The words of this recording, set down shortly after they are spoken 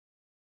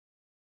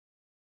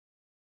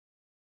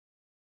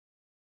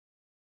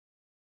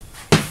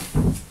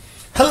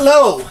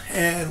Hello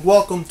and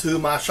welcome to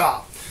my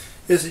shop.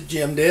 This is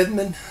Jim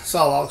Dedman,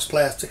 Sawlogs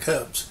Plastic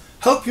Hubs.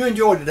 Hope you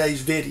enjoyed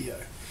today's video.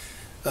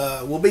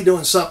 We'll be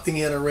doing something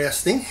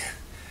interesting,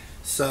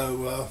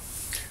 so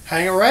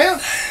hang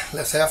around,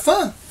 let's have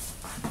fun.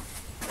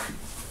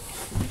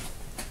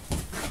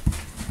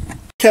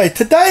 Okay,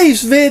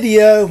 today's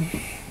video,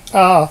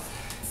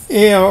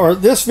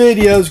 this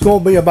video is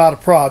going to be about a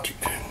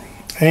project,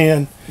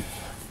 and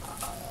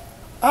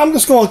I'm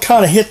just going to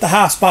kind of hit the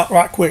high spot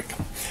right quick.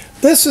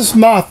 This is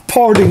my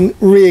parting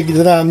rig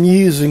that I'm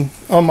using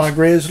on my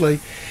Grizzly,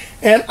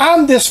 and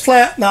I'm just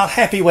flat not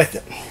happy with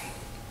it.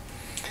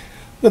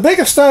 The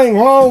biggest thing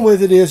wrong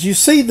with it is you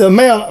see the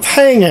amount of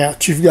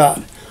hangout you've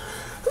got.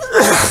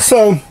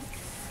 So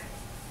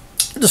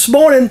this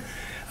morning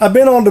I've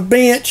been on the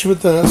bench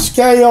with the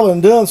scale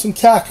and doing some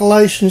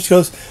calculations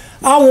because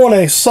I want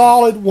a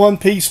solid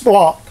one-piece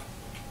block.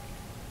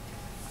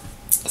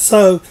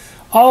 So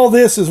all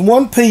this is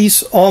one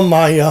piece on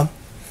my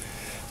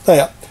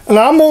that. And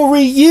I'm going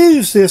to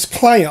reuse this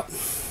clamp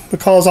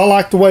because I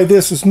like the way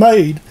this is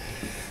made.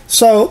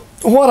 So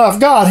what I've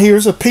got here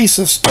is a piece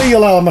of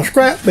steel out of my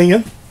scrap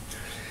bin.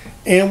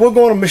 And we're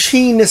going to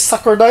machine this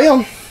sucker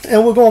down.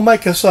 And we're going to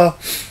make us a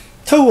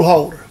tool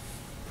holder.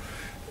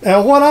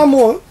 Now what I'm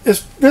going to,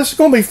 this is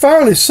going to be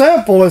fairly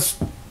simple as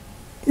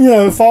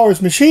far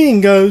as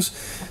machining goes.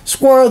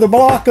 Square the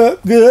block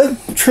up good,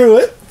 true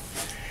it.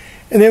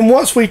 And then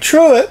once we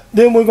true it,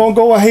 then we're going to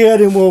go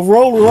ahead and we'll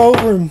roll it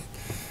over and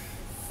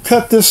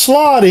cut this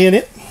slot in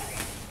it,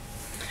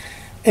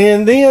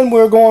 and then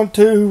we're going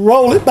to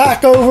roll it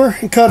back over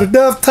and cut a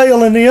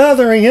dovetail in the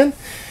other end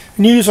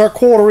and use our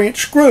 1/4-inch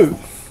screw.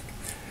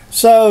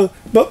 So,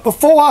 but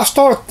before I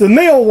start the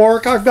mill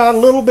work, I've got a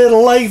little bit of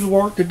lathe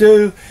work to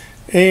do,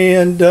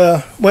 and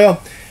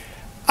well,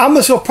 I'm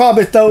just gonna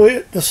probably throw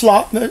it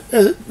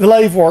the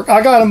lathe work.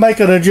 I got to make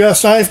an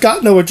adjuster. I've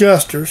got no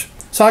adjusters,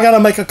 so I got to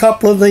make a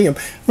couple of them.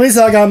 The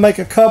reason I got to make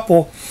a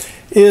couple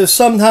is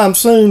sometime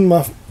soon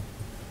my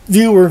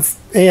viewer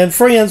and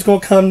friends going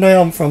to come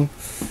down from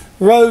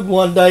the road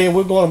one day, and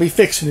we're going to be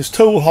fixing his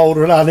tool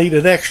holder, and I need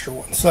an extra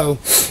one. So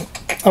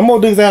I'm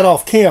going to do that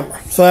off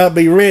camera, so I'll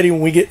be ready when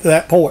we get to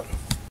that point.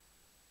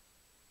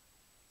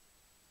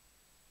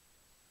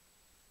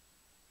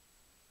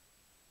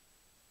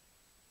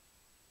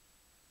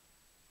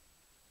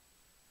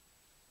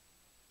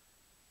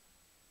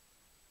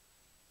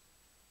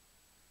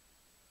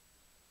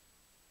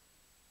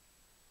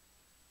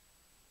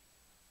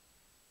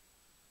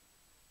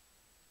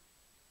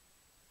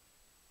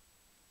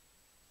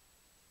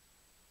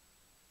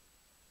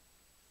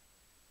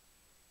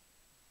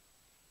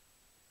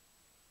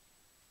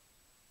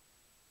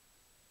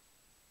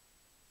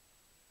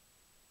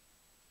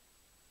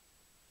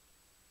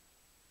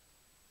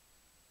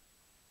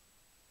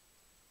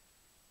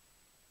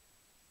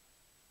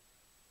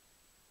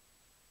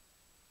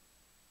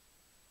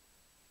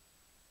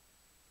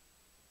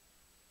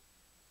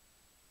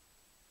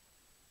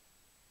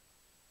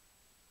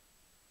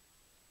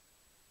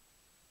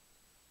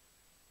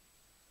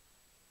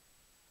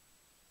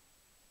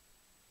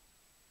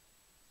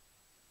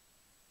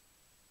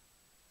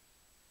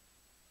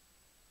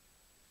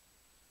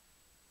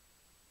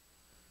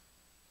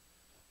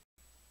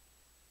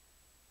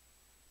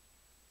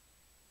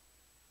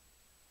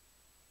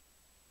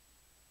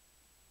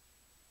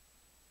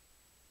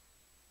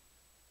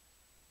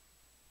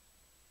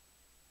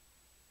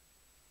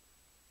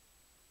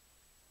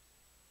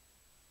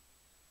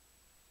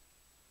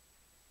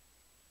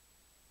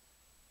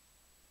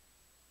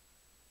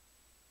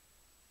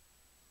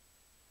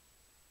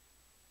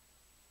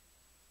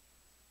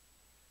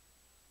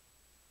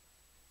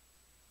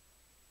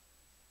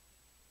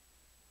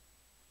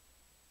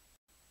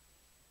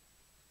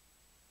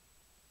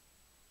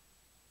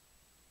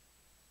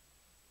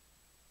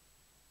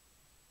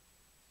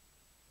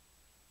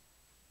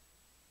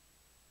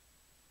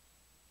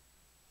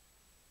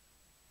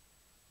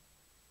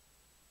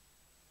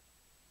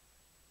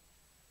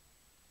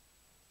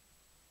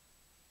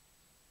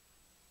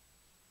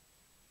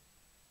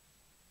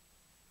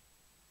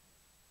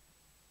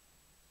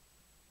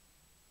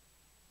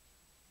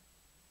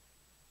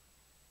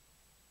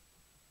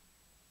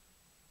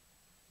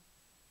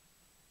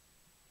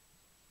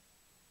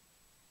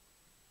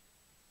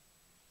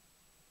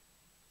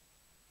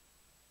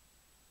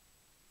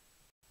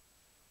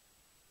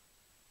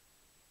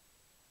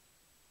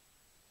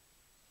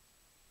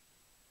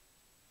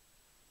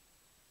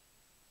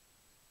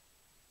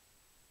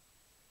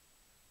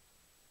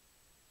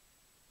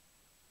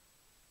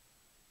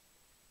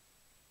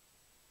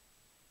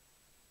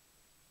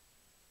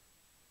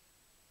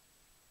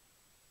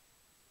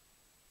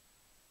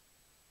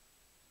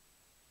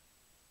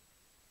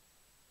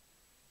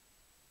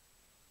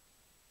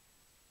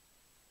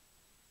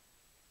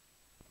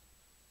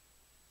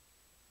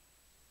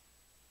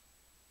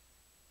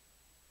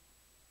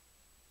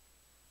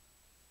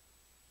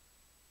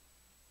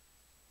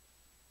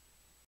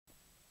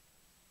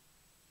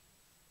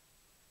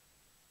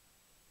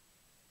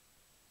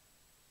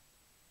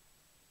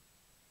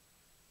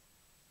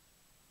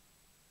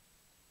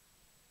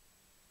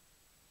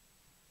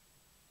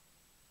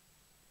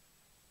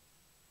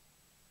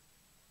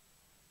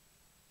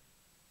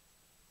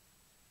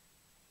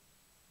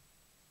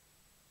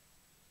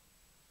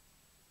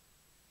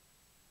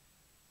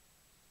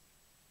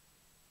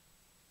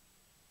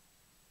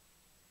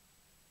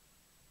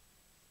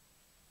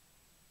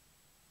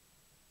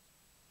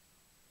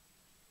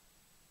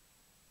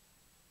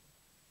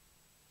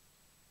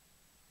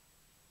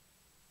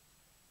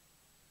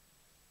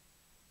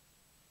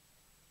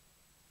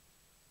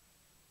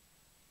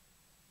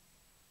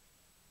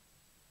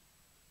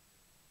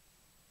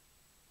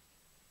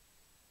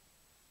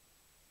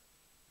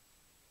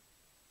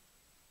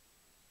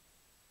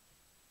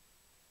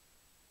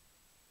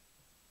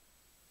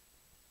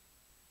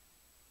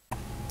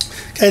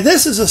 Okay,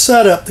 this is a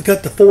setup to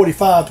cut the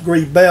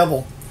 45-degree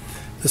bevel.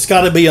 It's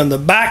got to be on the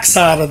back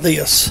side of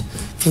this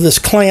for this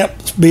clamp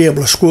to be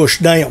able to squish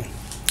down.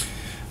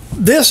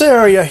 This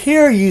area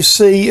here you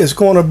see is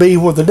going to be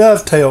where the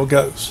dovetail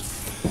goes.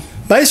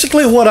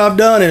 Basically what I've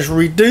done is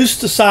reduce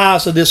the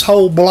size of this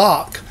whole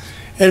block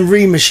and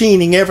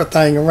remachining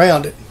everything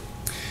around it.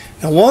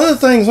 Now one of the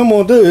things I'm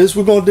going to do is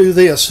we're going to do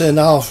this, and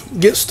I'll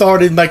get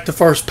started, make the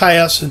first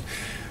pass, and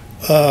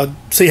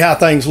see how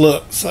things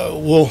look. So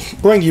we'll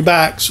bring you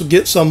back, so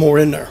get some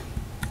more in there.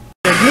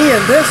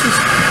 Again, this is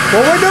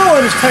what we're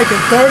doing, is taking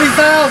 30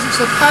 thousandths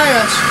of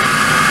pass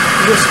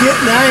and just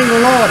getting the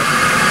angle on it.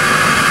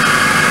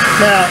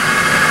 Now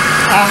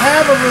I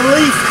have a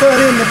relief cut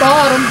in the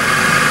bottom,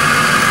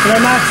 and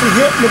I'm actually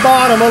hitting the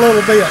bottom a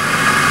little bit.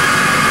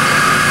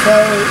 So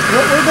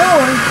what we're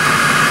doing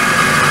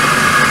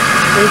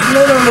is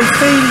literally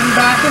feeding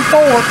back and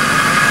forth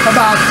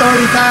about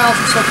 30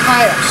 thousandths of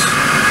pass.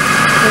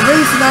 The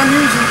reason I'm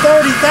using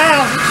 30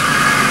 thousandths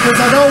is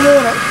I don't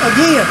want to,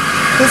 again,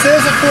 this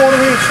is a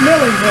 1/4-inch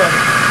milling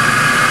cutter.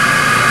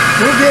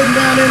 We're getting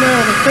down in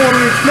there with a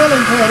 1/4-inch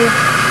milling cutter,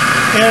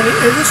 and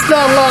it's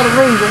not a lot of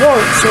room to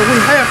work, so we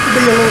have to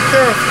be a little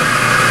careful.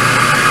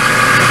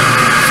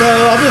 So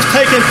I'm just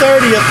taking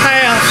 30 a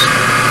pass.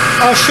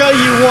 I'll show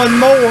you one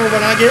more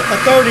when I get my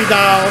 30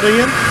 dialed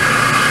in,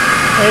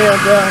 and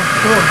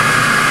we'll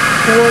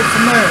forward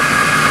from there.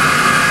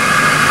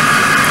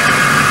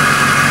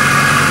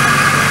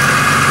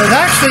 But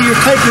actually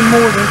you're taking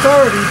more than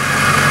 30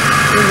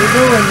 when you're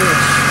doing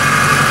this.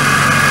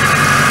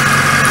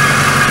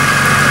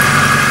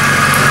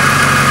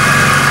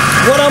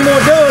 What I'm going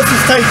to do is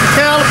just take the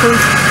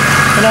calipers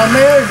and I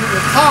measure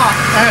the top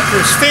after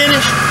it's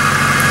finished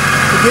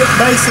to get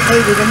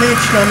basically the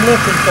dimension I'm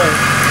looking for.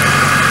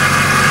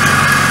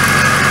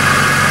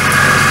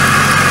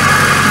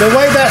 The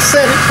way that's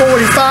set at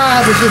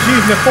 45 is just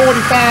using a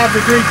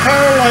 45-degree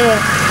parallel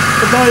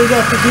to butt it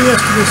up against,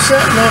 and it's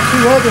setting on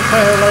 2 other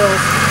parallels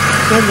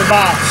in the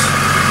box.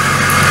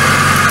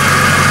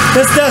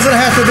 This doesn't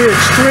have to be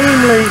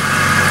extremely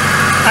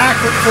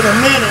accurate for the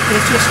minute,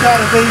 it's just got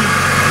to be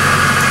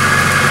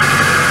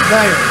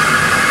there.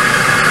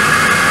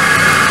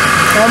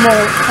 So I'm going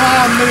to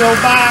prime mill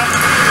back,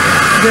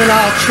 then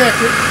I'll check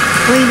it,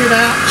 clean it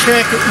out,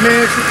 check it,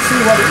 measure it,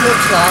 see what it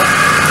looks like,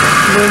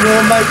 and then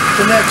we'll make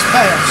the next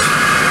pass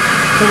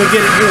till we get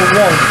it going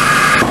rolling.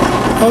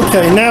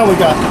 Okay, now we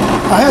got,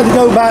 I had to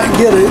go back and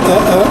get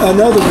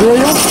another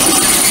drill.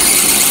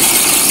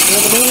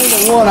 Evidently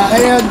the one I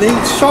had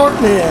needs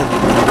sharpening,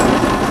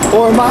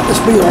 or it might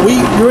just be a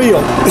weak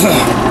drill.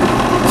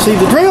 See,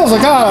 the drills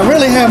I got, I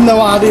really have no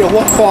idea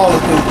what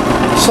quality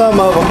some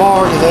of them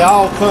are, because they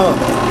all come.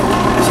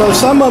 So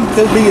some of them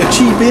could be a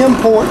cheap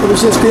import that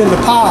was just in the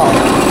pile.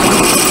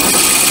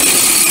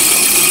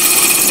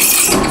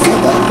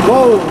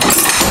 Whoa!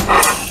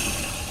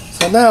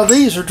 So now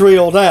these are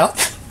drilled out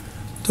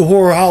to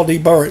where I'll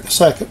deburr it in a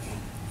second.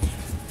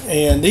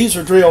 And these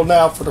are drilled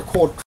now for the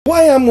quarter. The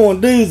way I'm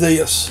going to do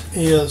this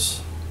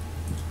is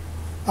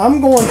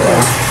I'm going to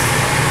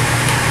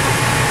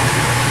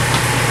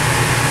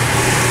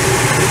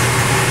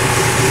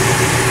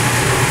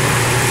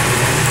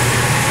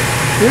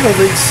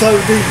these so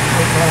deep.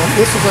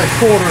 This is a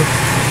quarter.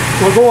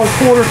 We're going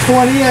quarter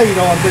 28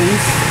 on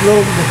these. A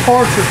little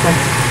departure from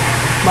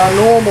my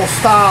normal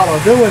style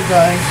of doing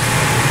things.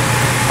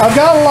 I've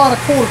got a lot of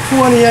quarter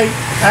 28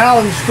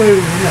 Allen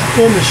screws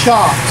in the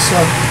shop, so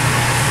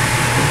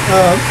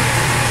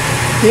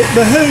it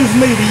behooves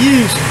me to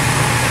use them.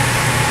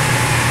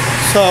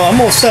 So I'm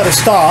going to set a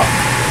stop.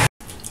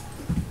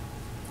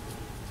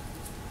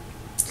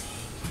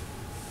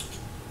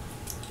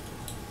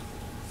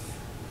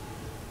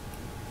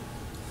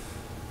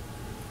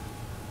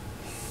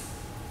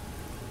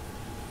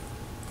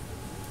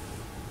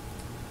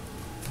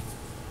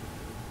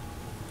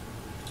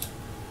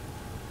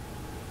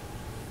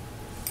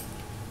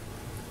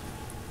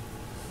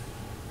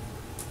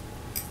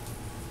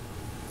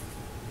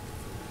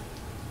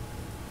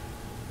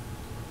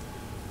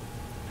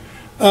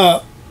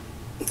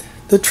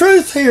 The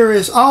truth here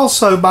is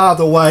also, by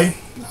the way,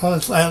 I'll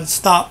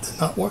stop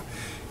that not work,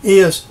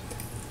 is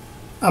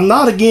I'm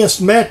not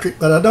against metric,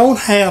 but I don't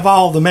have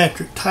all the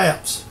metric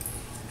taps,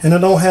 and I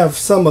don't have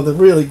some of the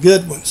really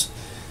good ones.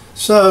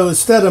 So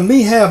instead of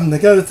me having to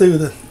go through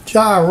the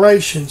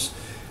gyrations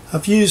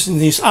of using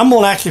these, I'm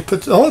going to actually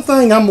put, the only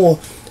thing I'm going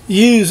to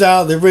use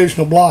out of the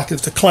original block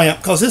is the clamp,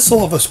 because it's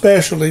sort of a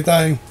specialty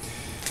thing.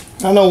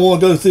 I don't want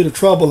to go through the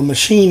trouble of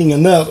machining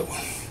another one.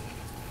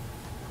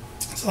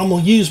 So I'm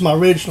going to use my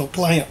original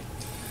clamp.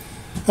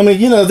 I mean,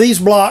 you know, these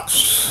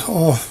blocks,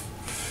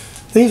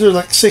 these are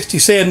like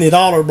 $60,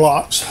 $70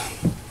 blocks.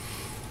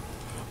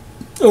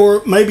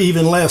 Or maybe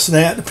even less than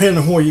that,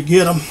 depending on where you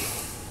get them.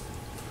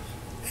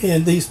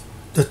 And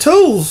the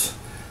tools,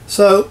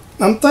 so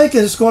I'm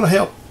thinking it's going to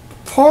help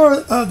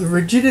part of the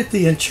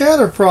rigidity and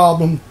chatter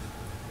problem.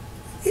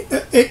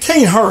 It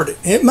can't hurt it.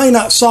 It may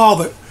not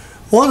solve it.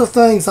 One of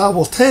the things I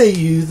will tell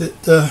you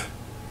that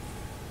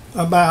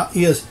about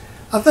is,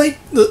 I think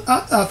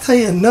I'll tell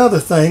you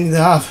another thing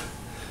that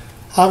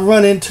I've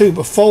run into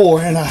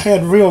before and I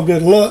had real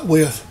good luck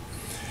with,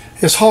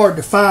 it's hard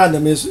to find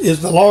them,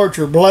 is the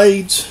larger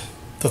blades,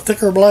 the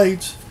thicker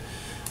blades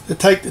that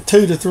take the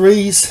 2 to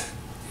 3s.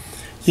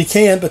 You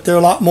can, but they're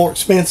a lot more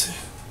expensive.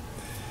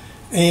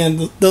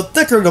 And the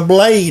thicker the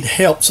blade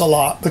helps a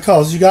lot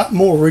because you got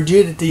more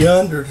rigidity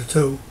under the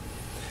tool.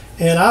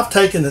 And I've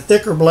taken the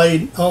thicker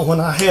blade when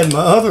I had my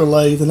other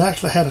lathe and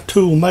actually had a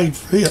tool made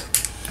for it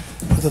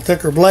with a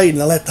thicker blade,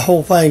 and I let the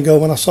whole thing go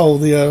when I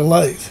sold the other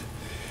lathe.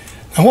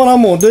 Now what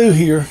I'm going to do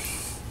here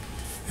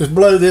is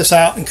blow this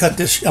out and cut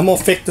this. I'm going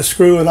to fix the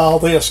screw and all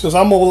this because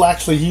I'm going to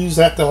actually use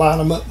that to line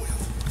them up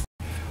with.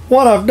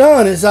 What I've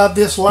done is I've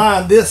just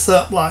lined this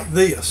up like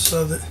this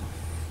so that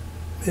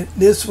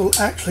this will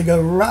actually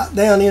go right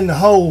down in the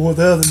hole where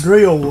the other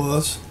drill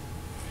was,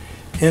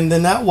 and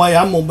then that way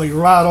I'm going to be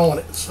right on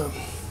it.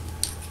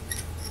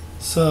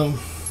 So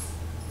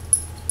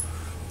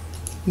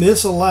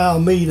this will allow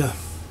me to,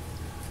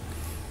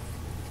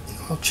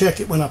 I'll check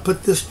it when I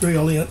put this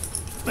drill in,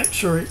 make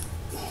sure it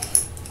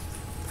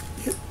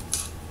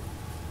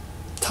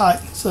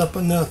tightens up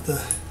enough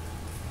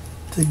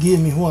to give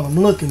me what I'm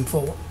looking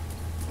for.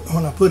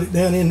 When I put it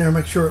down in there,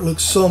 make sure it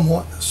looks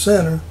somewhat in the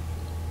center.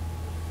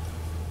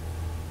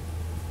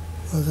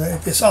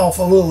 If it's off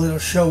a little, it'll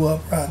show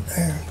up right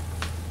there.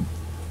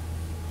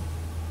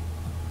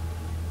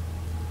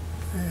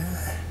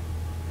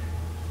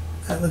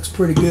 That looks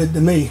pretty good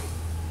to me.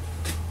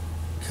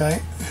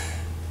 Okay,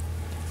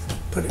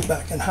 put it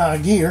back in high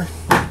gear,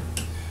 and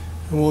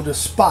we'll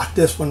just spot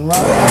this one right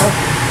out.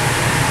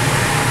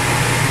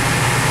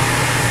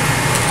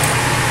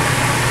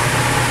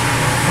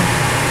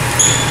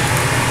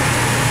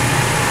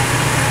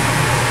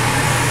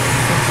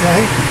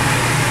 Okay,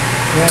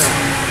 now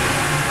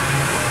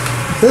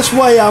this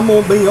way I'm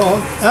going to be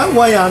on, that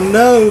way I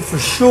know for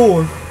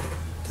sure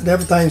that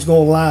everything's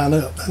going to line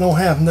up. I don't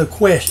have no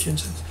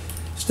questions.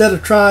 Instead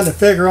of trying to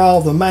figure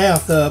all the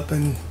math up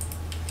and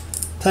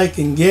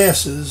taking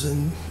guesses,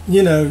 and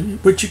you know,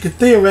 which you could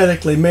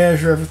theoretically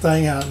measure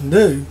everything out and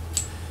do,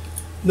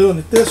 doing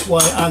it this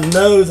way, I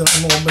know that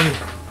I'm going to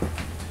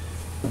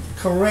be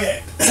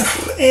correct.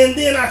 And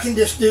then I can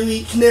just do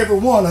each and every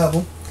one of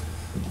them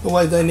the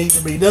way they need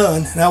to be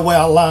done. And that way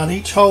I'll line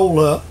each hole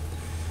up.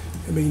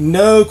 There'll be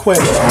no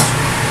questions.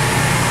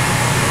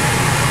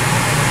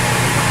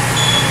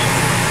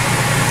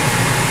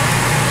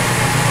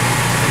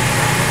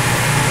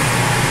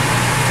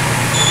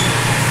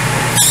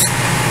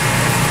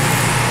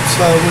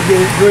 So we'll get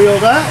it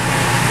drilled out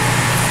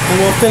and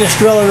we'll finish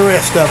drilling the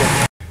rest of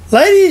it.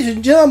 Ladies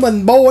and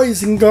gentlemen,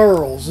 boys and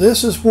girls,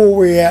 this is where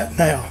we're at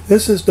now.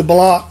 This is the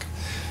block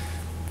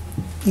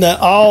that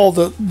all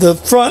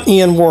the front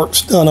end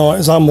work's done on,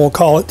 as I'm going to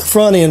call it. The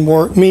front end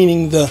work,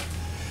 meaning the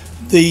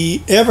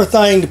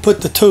everything to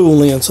put the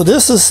tool in. So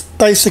this is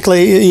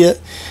basically it.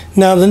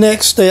 Now the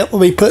next step will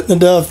be putting the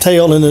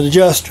dovetail and the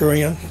adjuster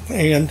in,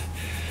 and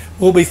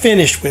we'll be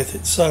finished with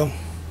it. So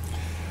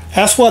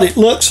that's what it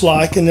looks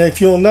like. And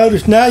if you'll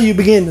notice, now you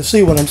begin to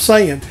see what I'm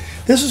saying.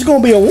 This is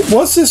going to be,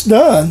 once it's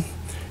done,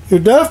 your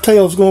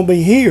dovetail is going to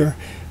be here.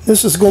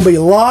 This is going to be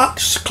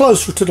locked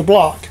closer to the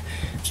block.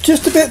 It's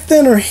just a bit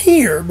thinner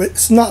here, but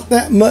it's not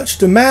that much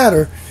to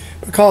matter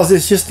because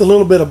it's just a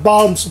little bit of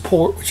bottom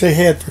support which they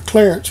had for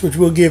clearance, which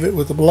we'll give it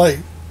with the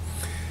blade.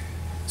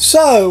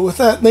 So with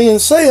that being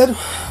said,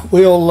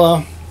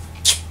 we'll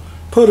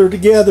put her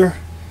together,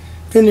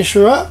 finish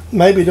her up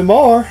maybe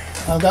tomorrow.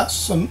 I've got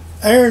some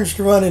errands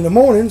to run in the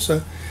morning,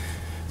 so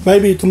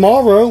maybe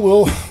tomorrow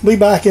we'll be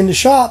back in the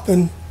shop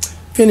and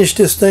finish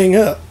this thing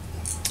up.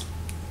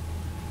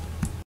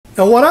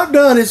 Now what I've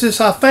done is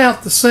this, I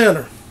found the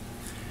center,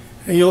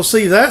 and you'll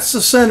see that's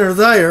the center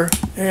there.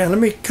 And let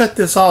me cut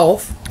this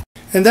off,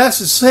 and that's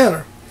the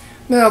center.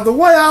 Now the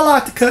way I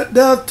like to cut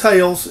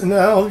dovetails, and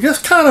it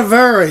just kind of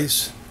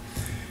varies.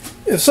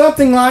 If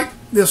something like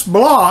this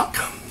block,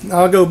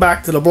 I'll go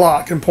back to the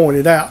block and point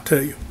it out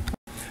to you.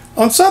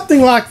 On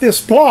something like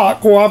this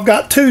block where I've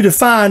got two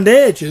defined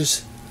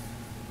edges,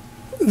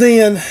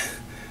 then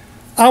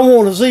I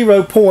want a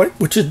 0 point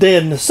which is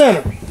dead in the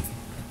center.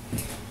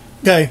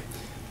 Okay,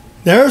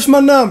 there's my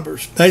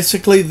numbers.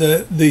 Basically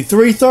the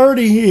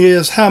 330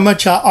 is how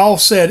much I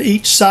offset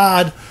each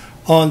side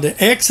on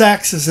the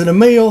x-axis of the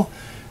mill.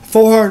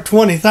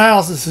 420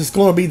 thousandths is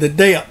going to be the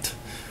depth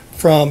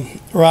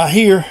from right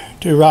here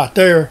to right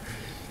there,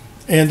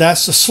 and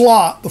that's the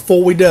slot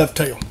before we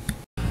dovetail.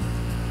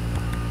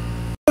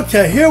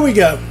 Okay, here we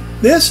go.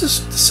 This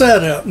is the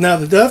setup. Now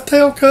the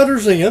dovetail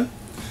cutter's in.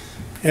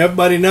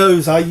 Everybody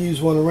knows I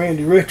use one of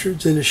Randy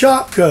Richards in the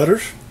shop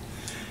cutters.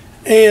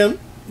 And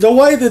the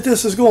way that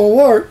this is going to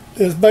work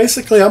is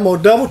basically I'm going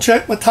to double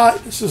check my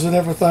tightnesses and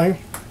everything.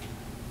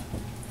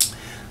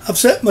 I've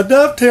set my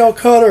dovetail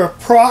cutter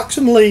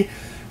approximately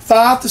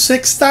 5 to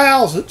 6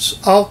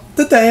 thousandths off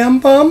the damn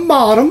bum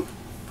bottom.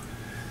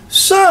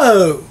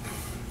 So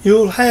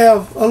you'll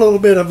have a little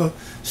bit of a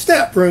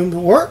step room to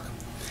work.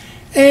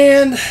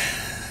 And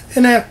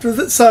after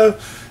that, so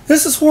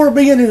this is where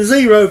being in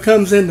 0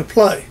 comes into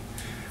play.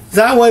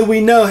 That way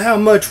we know how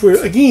much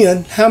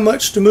how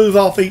much to move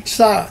off each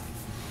side.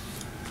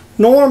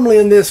 Normally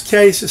in this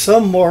case it's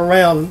somewhere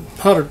around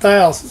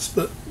 100,000ths,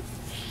 but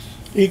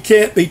you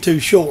can't be too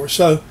sure.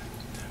 So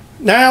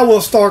now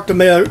we'll start to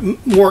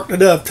work the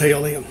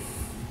dovetail in.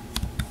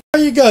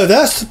 There you go.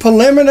 That's the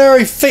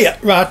preliminary fit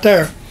right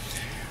there.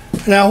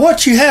 Now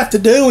what you have to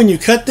do when you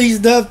cut these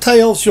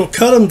dovetails, you'll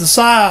cut them to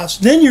size.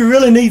 Then you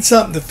really need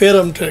something to fit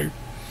them to.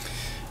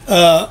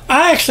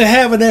 I actually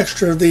have an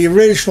extra of the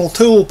original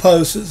tool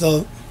post. It's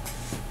a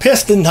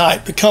piston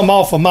type to come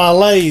off of my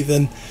lathe,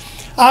 and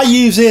I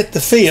use it to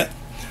fit.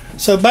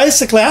 So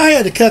basically I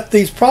had to cut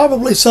these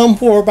probably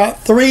somewhere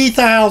about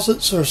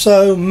 3/1000ths or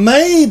so,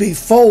 maybe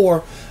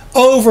 4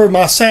 over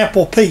my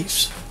sample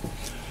piece.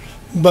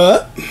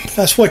 But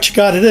that's what you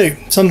got to do.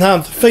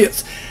 Sometimes it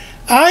fits.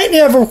 I ain't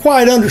never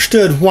quite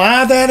understood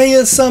why that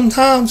is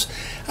sometimes.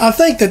 I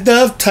think the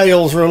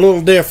dovetails are a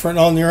little different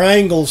on their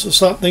angles or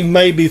something,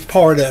 maybe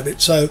part of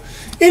it. So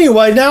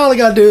anyway, now all I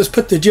got to do is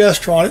put the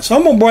adjuster on it. So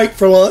I'm going to break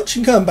for lunch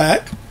and come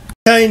back.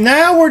 Okay,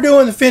 now we're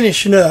doing the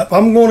finishing up.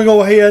 I'm going to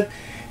go ahead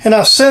and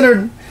I've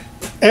centered,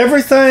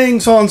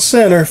 everything's on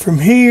center from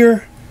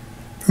here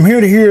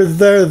to here,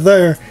 there,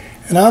 there.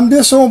 And I'm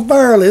just on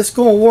barely, it's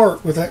going to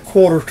work with that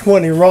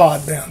 1/4-20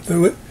 rod down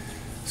through it.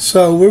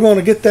 So we're going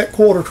to get that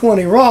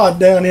 1/4-20 rod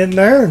down in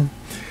there and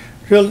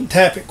drill it and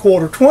tap it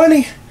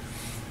 1/4-20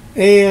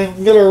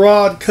 and get our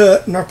rod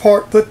cut and our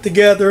part put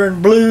together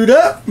and blued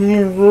up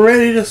and we're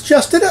ready to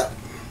adjust it up.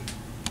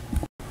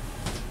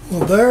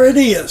 Well, there it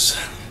is.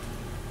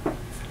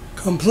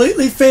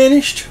 Completely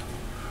finished,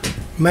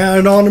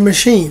 mounted on the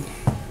machine.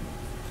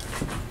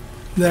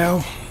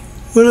 Now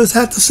we'll just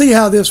have to see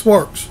how this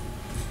works.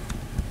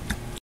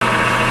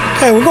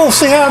 Okay, we're going to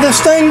see how this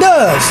thing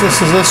does.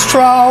 This is a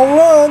trial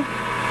run.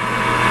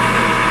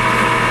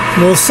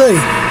 We'll see.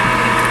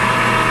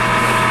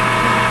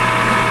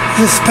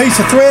 This piece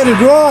of threaded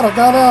rod I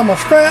got out of my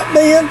scrap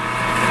bin.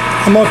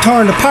 I'm going to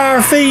turn the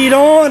power feed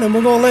on and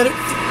we're going to let it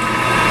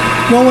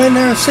go in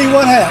there and see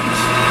what happens.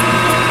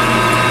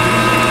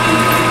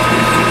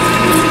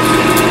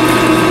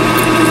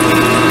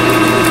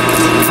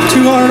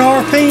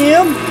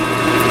 RPM.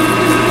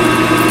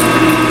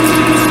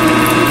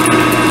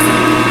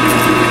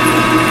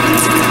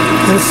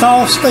 And it's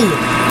all steel.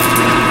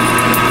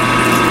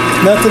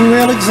 Nothing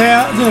really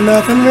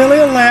nothing really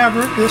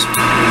elaborate. Just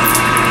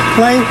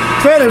plain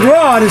threaded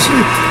rod is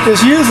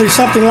usually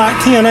something like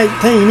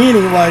 10/18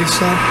 anyway.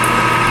 So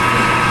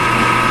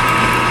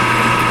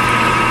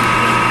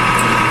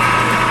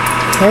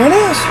there it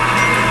is.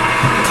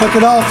 Took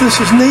it off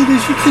just as neat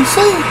as you can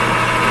see.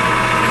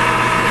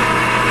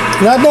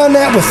 And I've done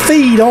that with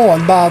feed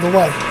on, by the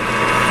way.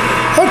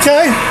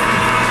 Okay,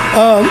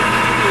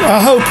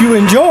 I hope you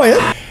enjoy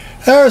it.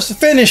 There's the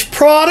finished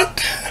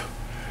product,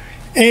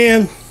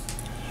 and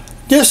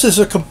this is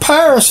a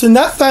comparison.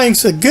 That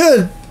thing's a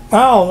good, I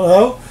don't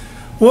know.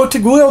 We'll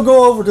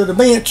go over to the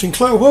bench and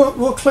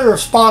we'll clear a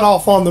spot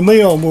off on the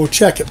mill and we'll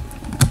check it.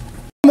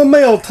 On the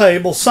mill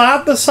table,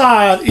 side by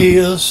side,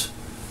 is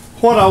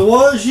what I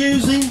was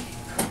using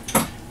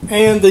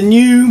and the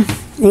new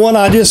one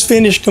I just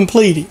finished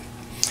completing.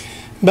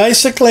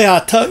 Basically, I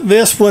took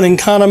this one and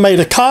kind of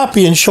made a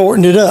copy and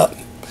shortened it up.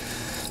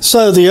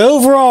 So the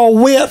overall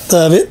width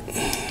of it,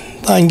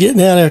 if I can get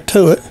down there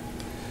to it,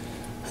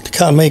 to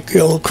kind of make it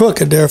a little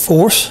crooked there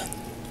for us.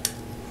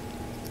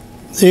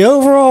 The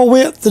overall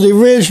width of the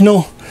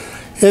original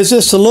is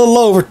just a little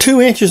over 2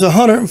 inches,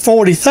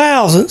 140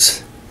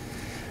 thousandths.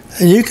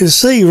 And you can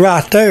see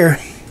right there,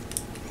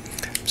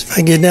 if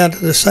I get down to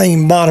the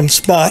same bottom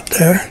spot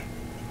there.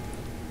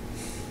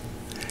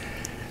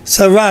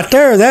 So right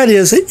there, that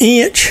is 1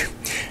 inch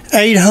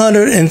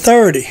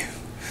 830.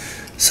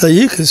 So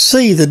you can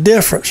see the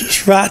difference.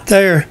 It's right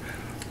there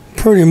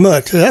pretty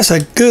much. That's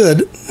a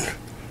good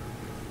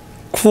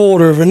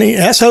 1/4 of an inch.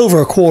 That's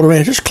over a 1/4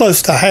 inch. It's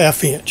close to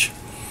 1/2 inch.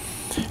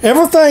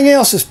 Everything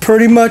else is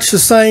pretty much the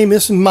same.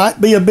 This might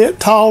be a bit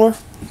taller.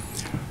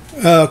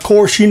 Of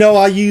course, you know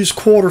I use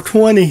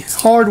 1/4-20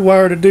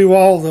 hardware to do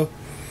all the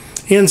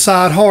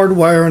inside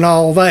hardware and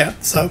all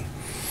that. So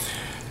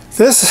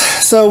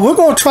we're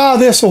going to try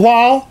this a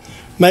while,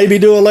 maybe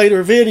do a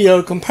later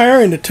video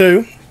comparing the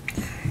two.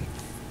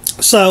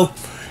 So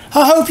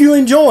I hope you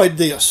enjoyed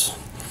this.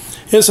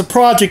 It's a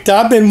project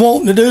I've been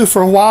wanting to do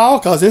for a while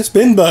because it's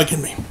been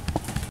bugging me.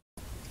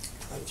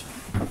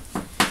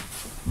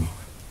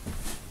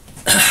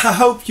 I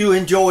hope you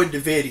enjoyed the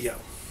video.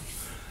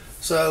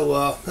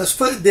 So let's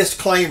put a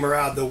disclaimer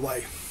out of the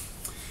way.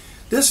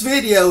 This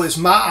video is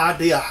my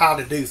idea how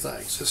to do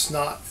things. It's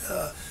not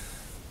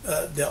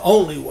the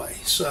only way.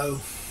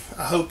 So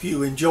I hope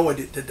you enjoyed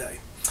it today.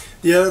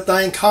 The other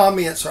thing,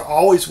 comments are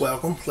always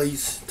welcome.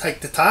 Please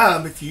take the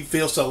time, if you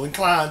feel so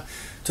inclined,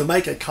 to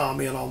make a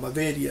comment on my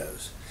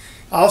videos.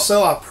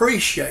 Also, I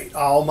appreciate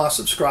all my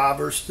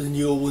subscribers, the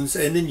new ones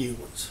and the new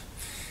ones.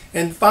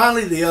 And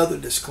finally, the other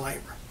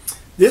disclaimer.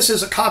 This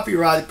is a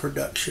copyrighted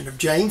production of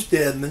James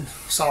Dedman,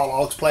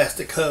 Sawlogs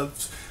Plastic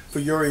Hubs, for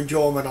your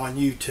enjoyment on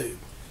YouTube.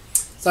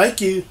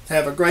 Thank you.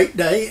 Have a great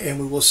day, and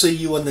we will see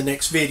you in the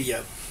next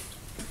video.